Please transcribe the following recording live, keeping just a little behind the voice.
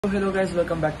Hello guys,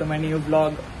 welcome back to my new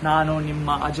vlog. ನಾನು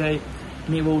ನಿಮ್ಮ ಅಜಯ್.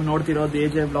 ನೀವು ನೋಡ್ತಿರೋದು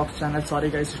AJ vlogs channel. Sorry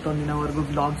guys, ಇಷ್ಟೊಂದು ದಿನವರೆಗೂ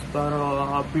vlogs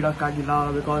ಬಿಡೋಕ್ಕಾಗಿಲ್ಲ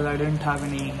because I dent have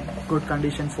any good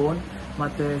condition phone.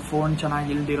 ಮತ್ತು phone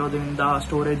ಚೆನ್ನಾಗಿ ಇಲ್ದಿರೋದ್ರಿಂದ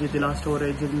storage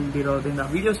ಇಲ್ದಿರೋದ್ರಿಂದ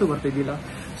videos ಬರ್ತಿದ್ದಿಲ್ಲ.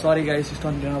 Sorry guys,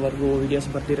 ಇಷ್ಟೊಂದು ದಿನವರೆಗೂ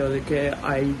videos ಬರ್ತಿರೋದಕ್ಕೆ.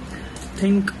 I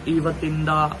think ಇವತ್ತಿಂದ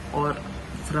are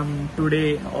from today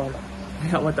R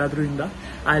ಯಾವತ್ತಾದ್ರೂ ಇಂದ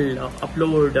ಐ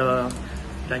ಅಪ್ಲೋಡ್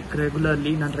ಲೈಕ್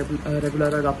ರೆಗ್ಯುಲರ್ಲಿ. ನಾನು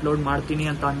ರೆಗ್ಯುಲರಾಗಿ ಅಪ್ಲೋಡ್ ಮಾಡ್ತೀನಿ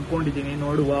ಅಂತ ಅಂದ್ಕೊಂಡಿದ್ದೀನಿ.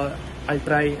 ನೋಡುವ. I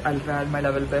try my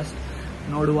level best.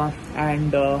 ನೋಡುವ.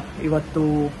 ಆ್ಯಂಡ್ ಇವತ್ತು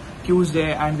Tuesday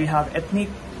and we have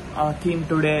ethnic theme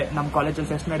today. ನಮ್ಮ ಕಾಲೇಜಲ್ಲಿ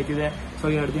ಫೆಸ್ಟ್ ನಡೀತಿದೆ. ಸೊ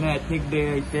 2 ದಿನ ಎಥ್ನಿಕ್ ಡೇ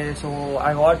ಐತೆ. So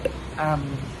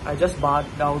I just Baat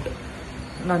out.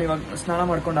 ನಾನು ಇವಾಗ ಸ್ನಾನ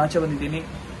ಮಾಡ್ಕೊಂಡು ಆಚೆ ಬಂದಿದ್ದೀನಿ.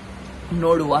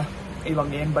 ನೋಡುವ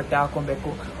ಇವಾಗ ಏನು ಬಟ್ಟೆ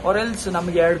ಹಾಕೊಬೇಕು. ಆರ್ ಎಲ್ಸ್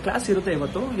ನಮಗೆ 2 ಕ್ಲಾಸ್ ಇರುತ್ತೆ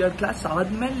ಇವತ್ತು. 2 ಕ್ಲಾಸ್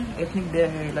ಆದ್ಮೇಲೆ ಎಥ್ನಿಕ್ ಡೇ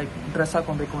ಲೈಕ್ ಡ್ರೆಸ್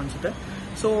ಹಾಕೊಬೇಕು ಅನ್ಸುತ್ತೆ.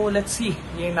 ಸೊ ಲೆಟ್ಸ್ ಸಿ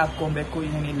ಏನು ಹಾಕೊಬೇಕು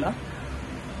ಏನಿಲ್ಲ.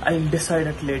 I will decide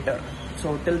it later. So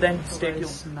till then stay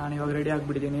tune. ನಾನು ಇವಾಗ ready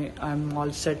ಆಗಿಬಿಟ್ಟಿದ್ದೀನಿ. I am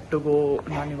all set to go.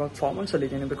 ನಾನು ಇವಾಗ ಫಾರ್ಮಲ್ಸಲ್ಲಿ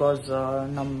ಇದ್ದೀನಿ ಬಿಕಾಸ್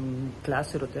ನಮ್ಮ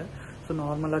ಕ್ಲಾಸ್ ಇರುತ್ತೆ. ಸೊ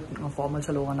ನಾರ್ಮಲಾಗಿ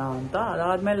ಫಾರ್ಮಲ್ಸಲ್ಲಿ ಹೋಗೋಣ ಅಂತ.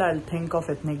 ಅದಾದಮೇಲೆ I think of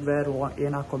ethnic wear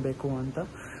ಏನು ಹಾಕೋಬೇಕು ಅಂತ.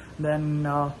 ದೆನ್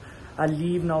ಐ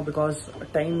ಲೀವ್ ನಾವು ಬಿಕಾಸ್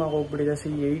ಟೈಮ್ ಆಗೋಗ್ಬಿಟ್ಟಿದೆ.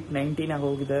 8:19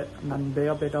 ಆಗೋಗಿದೆ. ನಾನು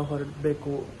ಬೇಗ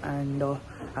ಹೊರಡಬೇಕು. ಆ್ಯಂಡ್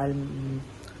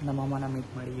ನಮ್ಮಮ್ಮನ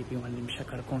ಮೀಟ್ ಮಾಡಿದ್ದೀವಿ. 1 ನಿಮಿಷ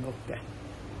ಕರ್ಕೊಂಡು ಹೋಗ್ತೆ.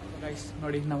 ಗೈಸ್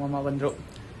ನೋಡಿ, ನಮ್ಮಮ್ಮ ಬಂದರು.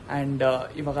 ಆ್ಯಂಡ್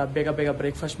ಇವಾಗ ಬೇಗ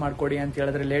ಬ್ರೇಕ್ಫಾಸ್ಟ್ ಮಾಡಿಕೊಡಿ ಅಂತ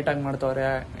ಹೇಳಿದ್ರೆ ಲೇಟಾಗಿ ಮಾಡ್ತವ್ರೆ.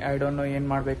 ಐ ಡೋಂಟ್ ನೋ ಏನು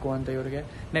ಮಾಡಬೇಕು ಅಂತ ಇವ್ರಿಗೆ.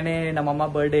 ನೆನೆ ನಮ್ಮಮ್ಮ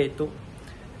ಬರ್ಡೇ ಇತ್ತು.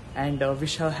 And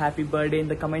wish Har happy birthday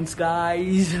in the comments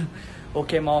guys.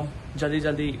 Okay ma'am,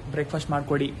 ಜಲ್ದಿ ಬ್ರೇಕ್ಫಾಸ್ಟ್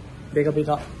ಮಾಡಿಕೊಡಿ. ಬೇಗ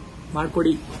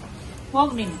ಮಾಡಿಕೊಡಿ.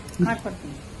 ಹೋಗಿ ನೀನು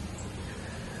ಮಾಡ್ಕೊಡ್ತೀನಿ.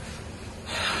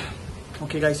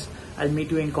 Okay guys, I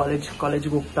meet you in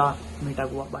ಕಾಲೇಜಿಗೆ ಹೋಗ್ತಾ ಮೀಟ್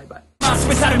ಆಗುವ. ಬಾಯ್.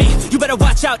 Inside of me, you better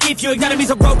watch out if you ignite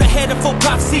me's a road ahead of full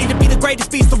prophecy to be the greatest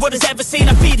beast the world has ever seen.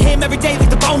 I feed him every day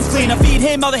like the bones clean. I feed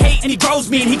him all the hate and he grows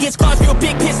me, and he gets claws real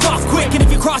big, pissed off quick. And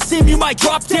if you cross him, you might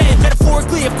drop dead.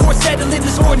 Metaphorically, of course, settling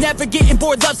the score, never getting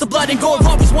bored, loves the blood and gore,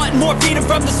 always wanting more freedom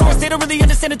from the source. They don't really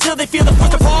understand until they feel the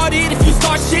force departed. If you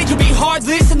start shit, you'll be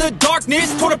heartless in the darkness,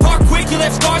 torn apart quick. You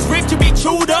left scars ripped, you'll be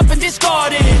chewed up and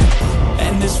discarded.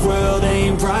 And this world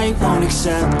ain't right, won't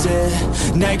accept it.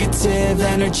 Negative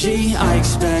energy, I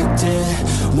expect it.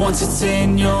 Once it's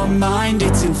in your mind,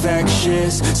 it's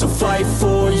infectious. So fight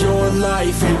for your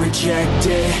life and reject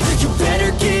it. You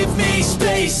better give me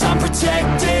space, I'm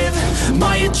protective.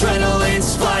 My adrenaline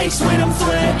spikes when I'm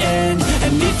threatened.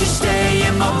 And if you stay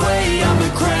in my way, I'm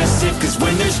aggressive. Cause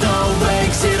when there's no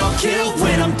exit, I'll kill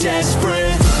when I'm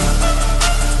desperate.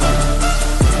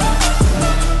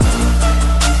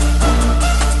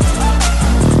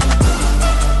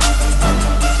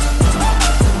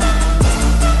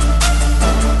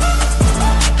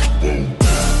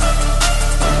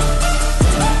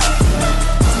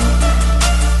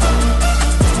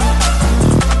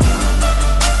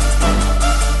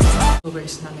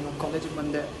 ನಾನು ಇವಾಗ ಕಾಲೇಜಿಗೆ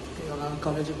ಬಂದೆ.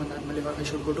 ಕಾಲೇಜಿಗೆ ಬಂದಾದ್ಮೇಲೆ ಇವಾಗ I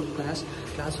should go to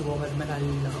ಕ್ಲಾಸಿಗೆ ಹೋಗಾದ್ಮೇಲೆ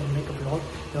ಅಲ್ಲಿ make a vlog.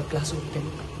 ಇವಾಗ ಕ್ಲಾಸಿಗೆ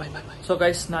ಹೋಗ್ತೀನಿ. ಬಾಯ್. ಸೊ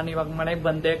ಗೈಸ್, ನಾನು ಇವಾಗ ಮನೆಗೆ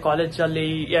ಬಂದೆ. ಕಾಲೇಜಲ್ಲಿ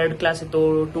 2 ಕ್ಲಾಸ್ ಇತ್ತು.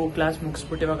 2 ಕ್ಲಾಸ್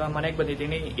ಮುಗಿಸ್ಬಿಟ್ಟು ಇವಾಗ ಮನೆಗೆ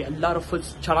ಬಂದಿದ್ದೀನಿ. ಎಲ್ಲರೂ ಫುಲ್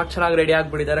ಚೆನ್ನಾಗಿ ರೆಡಿ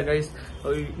ಆಗಿಬಿಟ್ಟಿದ್ದಾರೆ ಗೈಸ್.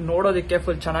 ನೋಡೋದಕ್ಕೆ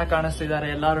ಫುಲ್ ಚೆನ್ನಾಗಿ ಕಾಣಿಸ್ತಿದ್ದಾರೆ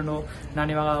ಎಲ್ಲರೂ. ನಾನು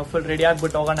ಇವಾಗ ಫುಲ್ ರೆಡಿ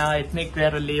ಆಗಿಬಿಟ್ಟು ಹೋಗೋಣ ಎಥ್ನಿಕ್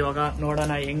ವೇರಲ್ಲಿ. ಇವಾಗ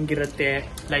ನೋಡೋಣ ಹೆಂಗಿರುತ್ತೆ.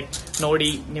 ಲೈಕ್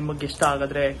ನೋಡಿ, ನಿಮಗೆ ಇಷ್ಟ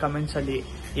ಆಗಿದ್ರೆ ಕಮೆಂಟ್ಸಲ್ಲಿ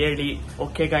ಹೇಳಿ.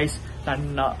 Okay guys,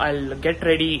 I'll get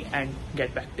ready and get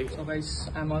back to you. So guys,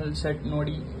 I'm all set.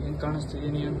 ನೋಡಿ ಏನು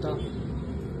ಕಾಣಿಸ್ತಿದ್ದೀನಿ ಅಂತ.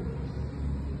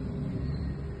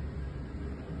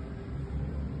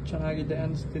 ಚೆನ್ನಾಗಿದೆ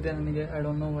ಅನಿಸ್ತಿದೆ ನನಗೆ. I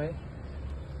don't know why.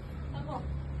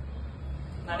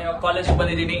 ನಾನು ಇವಾಗ ಕಾಲೇಜಿಗೆ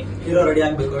ಬಂದಿದ್ದೀನಿ. ಹೀರೋ ರೆಡಿ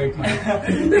ಆಗ್ಬೇಕು.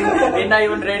 ಇನ್ನ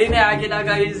ಇವನ್ ರೆಡಿನೇ ಆಗಿಲ್ಲ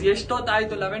ಗೈಸ್.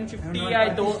 ಎಷ್ಟೊತ್ತಾಯ್ತು? 11:50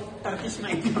 ಆಯ್ತು.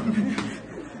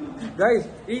 ಗೈಸ್,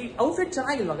 ಈ ಔಟ್ಫಿಟ್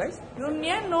ಚೆನ್ನಾಗಿಲ್ವಾ ಗೈಸ್? ಇವ್ನ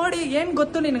ಏನ್ ನೋಡಿ ಏನ್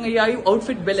ಗೊತ್ತು ನಿನಗೆ ಈ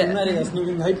ಔಟ್ಫಿಟ್ ಬೆಲೆ?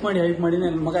 ನೀವು ಹೈಪ್ ಮಾಡಿ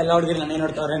ನನ್ನ ಮಗ ಎಲ್ಲ ಹುಡುಗಿರು ನಾನೇ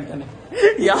ನೋಡ್ತಾವ್ರೆ ಅಂತಾನೆ.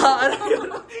 ಯಾರು?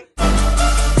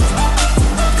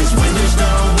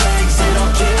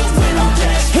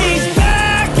 He's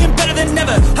back and better than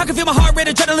ever. I can feel my heart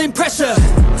rate, adrenaline pressure.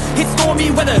 It's stormy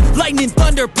weather, lightning,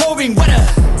 thunder, pouring weather.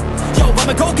 Yo,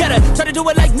 I'm a go-getter, try to do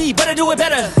it like me, but I do it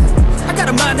better. I got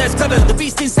a mind that's clever, the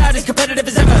beast inside is competitive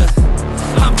as ever.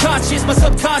 I'm conscious, my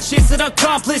subconscious an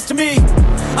accomplice to me.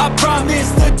 I promise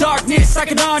the darkness I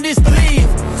can honest believe.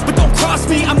 But don't cross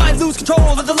me, I might lose control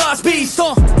of the lost beast.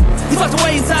 He's locked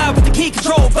away inside with the key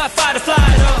control by fight or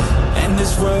flight. And And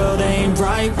this world ain't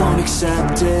right, won't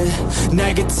accept it.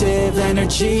 Negative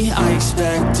energy, I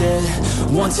expect it.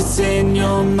 Once it's in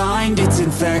your mind, it's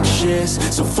infectious.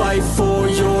 So fight for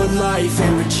your life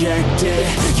and reject it.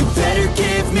 You better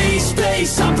give me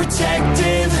space, I'm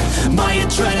protective. My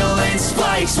adrenaline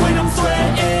spikes when I'm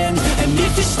threatened. And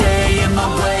if you stay in my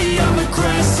way, I'm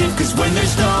aggressive. Cause when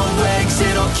there's no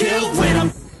exit, I'll kill when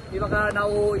I'm ಇವಾಗ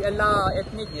ನಾವು ಎಲ್ಲ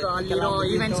ethnic ಅಲ್ಲಿರೋ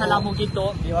events ಎಲ್ಲ ಮುಗೀತು.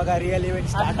 ಇವಾಗ real event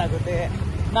start ಆಗುತ್ತೆ.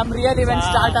 ನಮ್ real event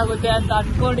start ಆಗುತ್ತೆ ಅಂತ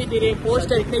ಅನ್ಕೊಂಡಿದ್ದೀರಿ.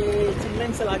 ಪೋಸ್ಟ್ ಎಥ್ನಿಕ್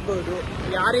ಚಿಲ್ಡ್ರನ್ಸ್ ಅಲ್ಲಿ ಆಗ್ಬಹುದು,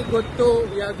 ಯಾರಿಗ್ ಗೊತ್ತು.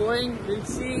 We are going, will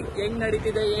see ಹೆಂಗ್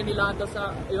ನಡೀತಿದೆ ಏನಿಲ್ಲ ಅಂತ.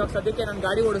 ಇವಾಗ ಸದ್ಯಕ್ಕೆ ನಾನು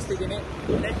ಗಾಡಿ ಓಡಿಸ್ತಿದ್ದೀನಿ.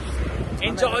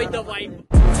 Enjoy the vibe.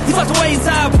 He's locked away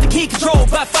inside with the key controlled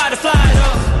by fight or flight.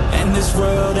 And this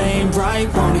world ain't right,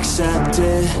 won't accept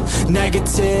it.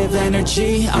 Negative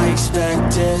energy, I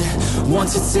expect it.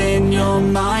 Once it's in your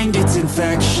mind, it's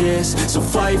infectious. So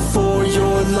fight for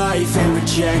your life and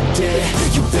reject it.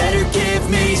 You better give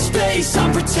me space,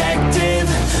 I'm protective.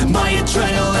 My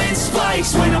adrenaline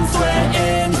spikes when I'm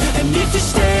threatened. And if you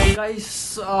stay guys,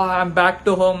 I am back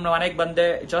to home. ಮನೆಗೆ ಬಂದೆ,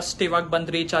 just ಇವಾಗ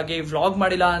ಬಂದು reach ಆಗಿ. Vlog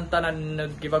ಮಾಡಿಲ್ಲ ಅಂತ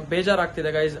ನನ್ಗೆ ಇವಾಗ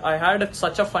ಬೇಜಾರಾಗ್ತಿದೆ guys. I had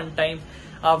such a fun time.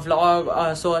 Vlog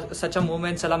so such a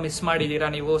moments ಎಲ್ಲ ಮಿಸ್ ಮಾಡಿದ್ದೀರಾ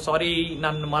ನೀವು. ಸಾರಿ,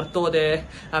 ನಾನು ಮರ್ತೋದೆ.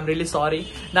 I am really sorry.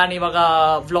 ನಾನು ಇವಾಗ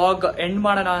ವ್ಲಾಗ್ ಎಂಡ್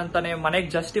ಮಾಡೋಣ ಅಂತಾನೆ ಮನೆಗೆ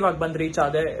ಜಸ್ಟ್ ಇವಾಗ ಬಂದು ರೀಚ್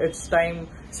ಆದೆ. ಇಟ್ಸ್ ಟೈಮ್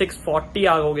 6:40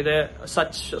 ಆಗೋಗಿದೆ.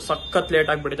 ಸಖತ್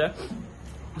ಲೇಟ್ ಆಗಿಬಿಟ್ಟಿದೆ.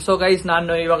 ಸೊ ಗೈಸ್,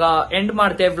 ನಾನು ಇವಾಗ ಎಂಡ್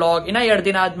ಮಾಡ್ತೆ ವ್ಲಾಗ್. ಇನ್ನ 2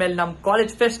 ದಿನ ಆದ್ಮೇಲೆ ನಮ್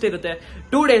ಕಾಲೇಜ್ ಫೆಸ್ಟ್ ಇರುತ್ತೆ.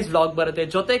 2 days ವ್ಲಾಗ್ ಬರುತ್ತೆ,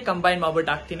 ಜೊತೆ ಕಂಬೈನ್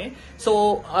ಮಾಡ್ಬಿಟ್ಟು ಹಾಕ್ತೀನಿ. So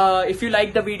if you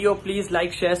like the video, please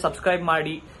like, share, subscribe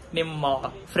ಮಾಡಿ. ನಿಮ್ಮ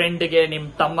ಫ್ರೆಂಡ್ಗೆ, ನಿಮ್ಮ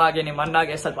ತಮ್ಮಗೆ, ನಿಮ್ಮ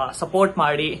ಅಣ್ಣಗೆ ಸ್ವಲ್ಪ ಸಪೋರ್ಟ್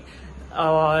ಮಾಡಿ.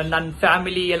 ನನ್ನ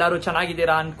ಫ್ಯಾಮಿಲಿ ಎಲ್ಲರೂ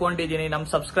ಚೆನ್ನಾಗಿದ್ದೀರಾ ಅನ್ಕೊಂಡಿದ್ದೀನಿ. ನಮ್ಮ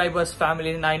ಸಬ್ಸ್ಕ್ರೈಬರ್ಸ್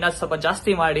ಫ್ಯಾಮಿಲಿ ಇನ್ನ ಸ್ವಲ್ಪ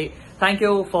ಜಾಸ್ತಿ ಮಾಡಿ. Thank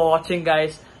you for watching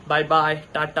guys. Bye bye,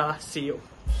 Tata, C you,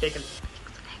 take care.